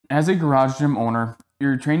As a garage gym owner,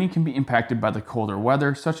 your training can be impacted by the colder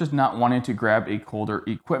weather, such as not wanting to grab a colder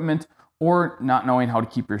equipment or not knowing how to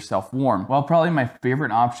keep yourself warm. Well, probably my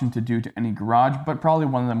favorite option to do to any garage, but probably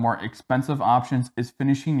one of the more expensive options, is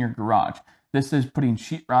finishing your garage. This is putting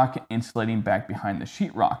sheetrock and insulating back behind the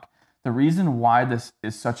sheetrock. The reason why this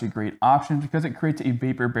is such a great option is because it creates a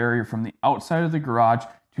vapor barrier from the outside of the garage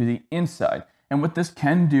to the inside. And what this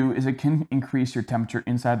can do is it can increase your temperature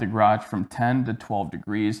inside the garage from 10 to 12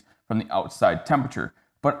 degrees from the outside temperature.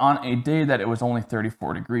 But on a day that it was only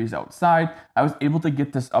 34 degrees outside, I was able to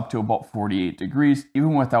get this up to about 48 degrees,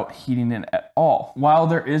 even without heating it at all. While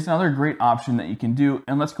there is another great option that you can do,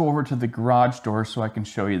 and let's go over to the garage door so I can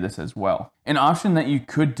show you this as well. An option that you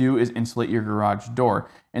could do is insulate your garage door,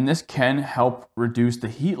 and this can help reduce the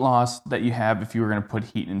heat loss that you have if you were going to put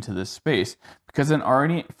heat into this space. Because in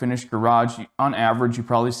already finished garage, on average, you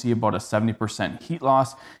probably see about a 70% heat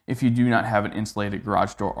loss if you do not have an insulated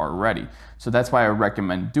garage door already. So that's why I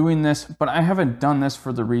recommend doing this, but I haven't done this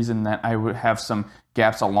for the reason that I would have some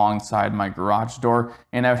gaps alongside my garage door,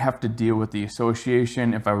 and I would have to deal with the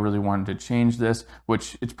association if I really wanted to change this,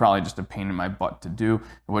 which it's probably just a pain in my butt to do,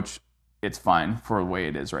 which it's fine for the way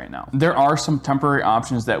it is right now. There are some temporary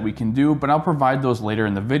options that we can do, but I'll provide those later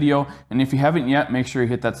in the video. And if you haven't yet, make sure you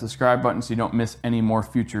hit that subscribe button so you don't miss any more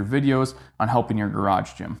future videos on helping your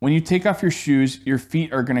garage gym. When you take off your shoes, your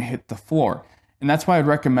feet are gonna hit the floor. And that's why I'd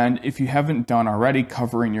recommend, if you haven't done already,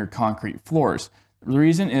 covering your concrete floors. The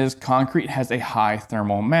reason is concrete has a high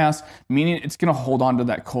thermal mass, meaning it's gonna hold on to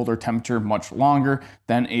that colder temperature much longer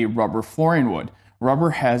than a rubber flooring would.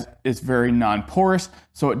 Rubber is very non-porous,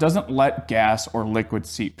 so it doesn't let gas or liquid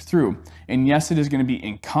seep through. And yes, it is going to be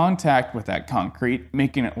in contact with that concrete,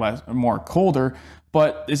 making it more colder,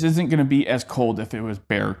 but this isn't going to be as cold if it was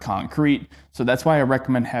bare concrete. So that's why I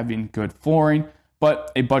recommend having good flooring.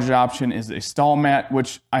 But a budget option is a stall mat,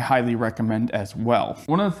 which I highly recommend as well.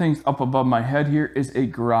 One of the things up above my head here is a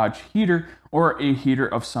garage heater or a heater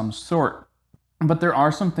of some sort. But there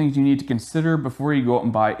are some things you need to consider before you go out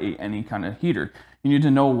and buy any kind of heater. You need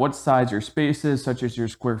to know what size your space is, such as your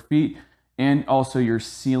square feet, and also your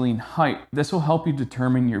ceiling height. This will help you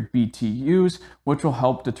determine your BTUs, which will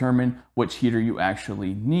help determine which heater you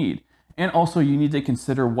actually need. And also you need to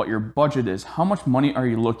consider what your budget is. How much money are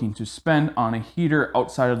you looking to spend on a heater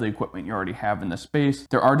outside of the equipment you already have in the space?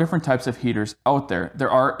 There are different types of heaters out there.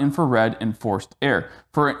 There are infrared and forced air.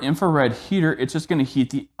 For an infrared heater, it's just going to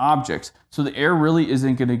heat the objects. So the air really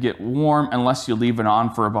isn't going to get warm unless you leave it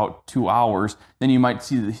on for about 2 hours. Then you might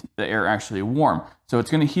see the air actually warm. So it's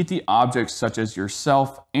going to heat the objects such as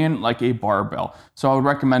yourself and like a barbell. So I would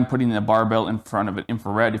recommend putting the barbell in front of an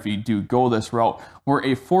infrared if you do go this route, where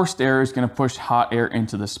a forced air is going to push hot air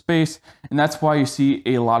into the space. And that's why you see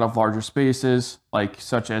a lot of larger spaces, like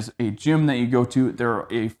such as a gym that you go to, there are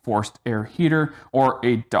a forced air heater or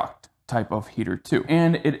a duct type of heater too.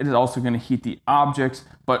 And it is also going to heat the objects,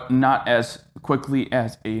 but not as quickly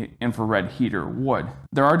as an infrared heater would.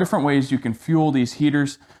 There are different ways you can fuel these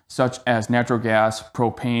heaters, such as natural gas,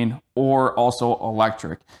 propane, or also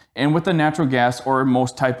electric. And with the natural gas or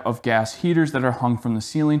most type of gas heaters that are hung from the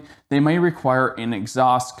ceiling, they may require an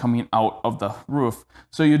exhaust coming out of the roof.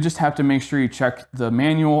 So you just have to make sure you check the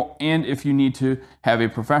manual, and if you need to have a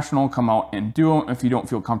professional come out and do them, if you don't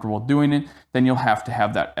feel comfortable doing it, then you'll have to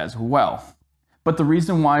have that as well. But the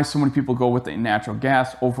reason why so many people go with a natural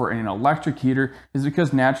gas over an electric heater is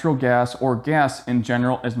because natural gas or gas in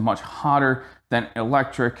general is much hotter than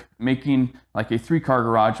electric, making like a 3-car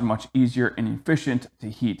garage much easier and efficient to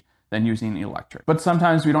heat than using electric. But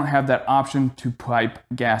sometimes we don't have that option to pipe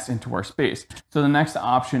gas into our space. So the next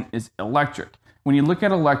option is electric. When you look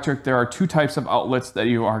at electric, there are 2 types of outlets that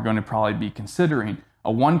you are going to probably be considering: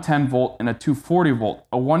 a 110 volt and a 240 volt.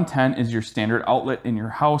 A 110 is your standard outlet in your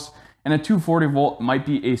house, and a 240 volt might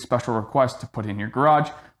be a special request to put in your garage,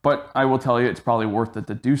 but I will tell you it's probably worth it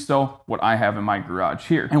to do so, what I have in my garage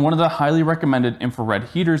here. And one of the highly recommended infrared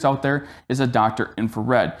heaters out there is a Dr.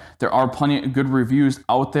 Infrared. There are plenty of good reviews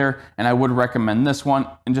out there, and I would recommend this one.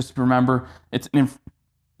 And just remember, it's an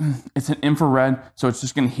infrared, so it's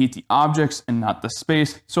just going to heat the objects and not the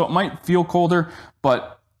space. So it might feel colder,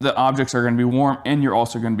 but the objects are going to be warm, and you're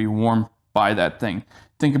also going to be warm by that thing.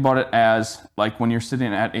 Think about it as like when you're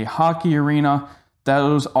sitting at a hockey arena,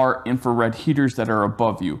 those are infrared heaters that are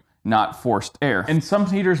above you, not forced air. And some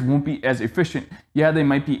heaters won't be as efficient. Yeah, they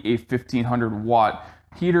might be a 1500 watt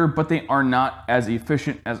heater, but they are not as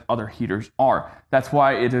efficient as other heaters are. That's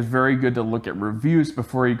why it is very good to look at reviews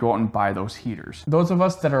before you go out and buy those heaters. Those of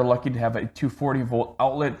us that are lucky to have a 240 volt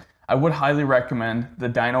outlet, I would highly recommend the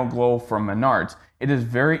Dyno Glow from Menards. It is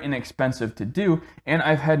very inexpensive to do, and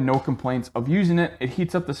I've had no complaints of using it. It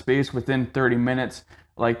heats up the space within 30 minutes.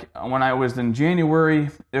 Like when I was in January,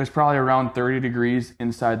 it was probably around 30 degrees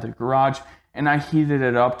inside the garage, and I heated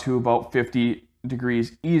it up to about 50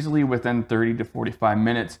 degrees easily within 30 to 45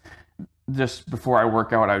 minutes. Just before I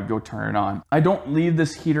work out, I would go turn it on. I don't leave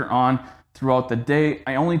this heater on throughout the day.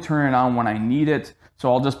 I only turn it on when I need it.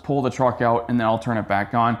 So I'll just pull the truck out and then I'll turn it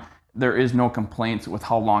back on. There is no complaints with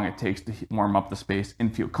how long it takes to warm up the space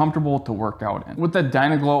and feel comfortable to work out in. With the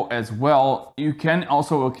Dynaglow as well, you can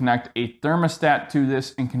also connect a thermostat to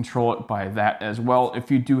this and control it by that as well. If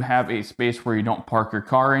you do have a space where you don't park your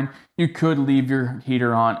car in, you could leave your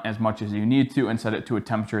heater on as much as you need to and set it to a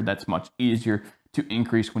temperature that's much easier to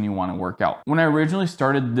increase when you want to work out. When I originally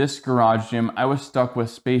started this garage gym, I was stuck with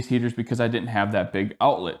space heaters because I didn't have that big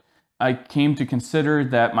outlet. I came to consider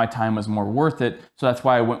that my time was more worth it, so that's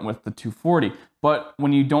why I went with the 240. But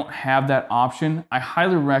when you don't have that option, I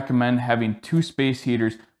highly recommend having 2 space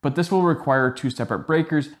heaters, but this will require 2 separate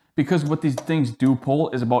breakers because what these things do pull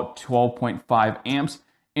is about 12.5 amps,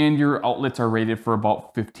 and your outlets are rated for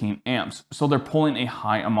about 15 amps. So they're pulling a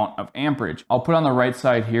high amount of amperage. I'll put on the right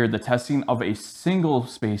side here the testing of a single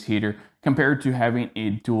space heater compared to having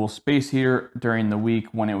a dual space heater during the week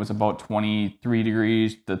when it was about 23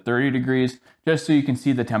 degrees to 30 degrees, just so you can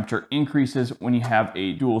see the temperature increases when you have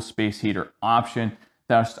a dual space heater option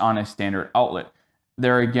that's on a standard outlet.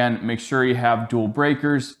 There again, make sure you have dual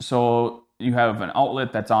breakers, so you have an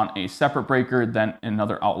outlet that's on a separate breaker, then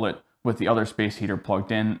another outlet with the other space heater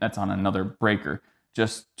plugged in that's on another breaker,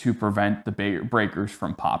 just to prevent the breakers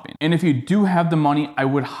from popping. And if you do have the money, I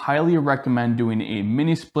would highly recommend doing a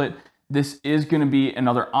mini split. This is going to be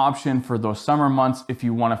another option for those summer months. If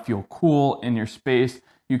you want to feel cool in your space,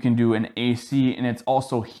 you can do an AC and it's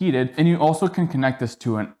also heated. And you also can connect this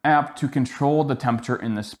to an app to control the temperature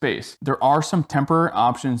in the space. There are some temporary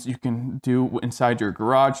options you can do inside your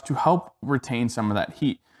garage to help retain some of that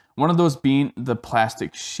heat. One of those being the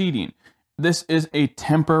plastic sheeting. This is a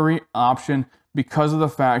temporary option because of the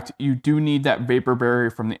fact you do need that vapor barrier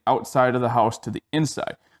from the outside of the house to the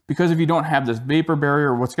inside. Because if you don't have this vapor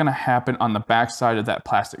barrier, what's going to happen on the back side of that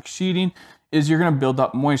plastic sheeting is you're going to build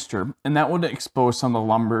up moisture, and that would expose some of the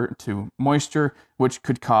lumber to moisture, which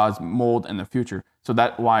could cause mold in the future. So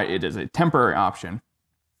that's why it is a temporary option.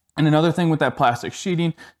 And another thing with that plastic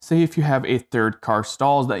sheeting, say if you have a third car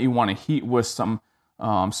stalls that you want to heat with some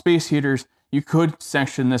space heaters, you could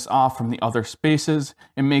section this off from the other spaces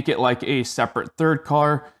and make it like a separate third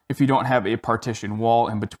car if you don't have a partition wall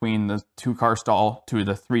in between the 2-car stall to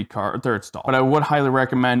the 3-car third stall. But I would highly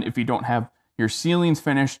recommend, if you don't have your ceilings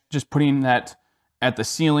finished, just putting that at the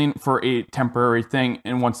ceiling for a temporary thing,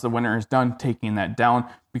 and once the winter is done, taking that down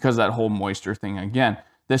because of that whole moisture thing again.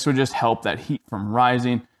 This would just help that heat from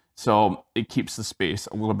rising, so it keeps the space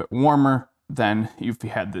a little bit warmer than if you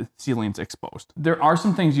had the ceilings exposed. There are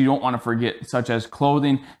some things you don't want to forget, such as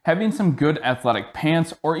clothing, having some good athletic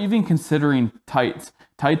pants, or even considering tights.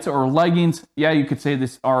 Tights or leggings, yeah, you could say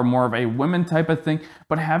this are more of a women type of thing,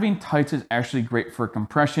 but having tights is actually great for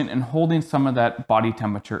compression and holding some of that body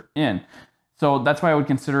temperature in. So that's why I would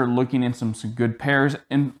consider looking in some good pairs.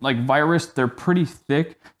 And like Virus, they're pretty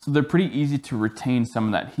thick, so they're pretty easy to retain some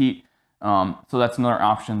of that heat. So that's another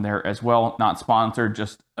option there as well. Not sponsored,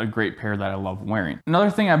 just a great pair that I love wearing.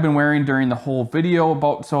 Another thing I've been wearing during the whole video,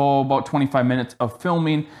 about 25 minutes of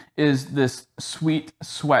filming, is this Sweet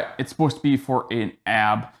Sweat. It's supposed to be for an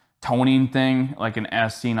ab toning thing, like an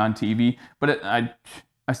as seen on TV, but I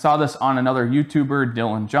saw this on another YouTuber,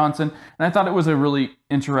 Dylan Johnson, and I thought it was a really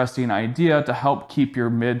interesting idea to help keep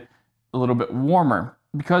your mid a little bit warmer.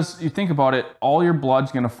 Because you think about it, all your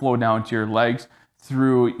blood's gonna flow down to your legs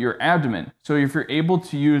through your abdomen. So if you're able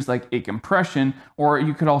to use like a compression, or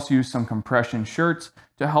you could also use some compression shirts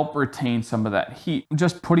to help retain some of that heat.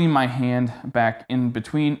 Just putting my hand back in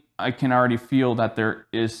between, I can already feel that there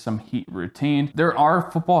is some heat retained. There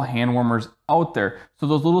are football hand warmers out there. So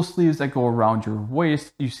those little sleeves that go around your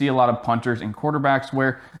waist, you see a lot of punters and quarterbacks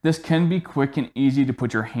wear. This can be quick and easy to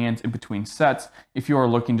put your hands in between sets if you are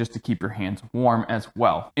looking just to keep your hands warm as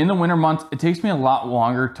well. In the winter months, it takes me a lot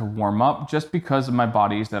longer to warm up just because of my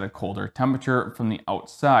body is at a colder temperature from the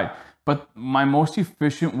outside. But my most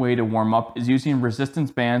efficient way to warm up is using resistance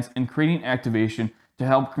bands and creating activation to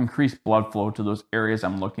help increase blood flow to those areas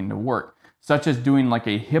I'm looking to work, such as doing like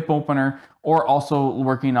a hip opener, or also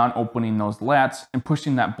working on opening those lats and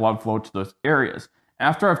pushing that blood flow to those areas.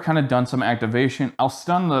 After I've kind of done some activation, I'll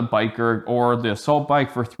stun the biker or the assault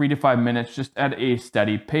bike for 3 to 5 minutes just at a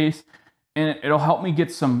steady pace, and it'll help me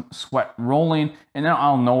get some sweat rolling, and then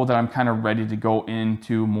I'll know that I'm kind of ready to go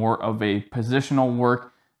into more of a positional work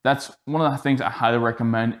That's one of the things I highly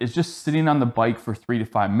recommend, is just sitting on the bike for 3 to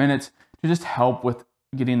 5 minutes to just help with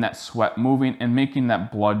getting that sweat moving and making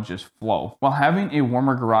that blood just flow. While having a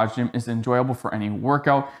warmer garage gym is enjoyable for any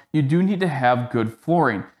workout, you do need to have good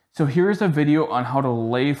flooring. So here's a video on how to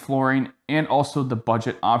lay flooring and also the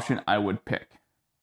budget option I would pick.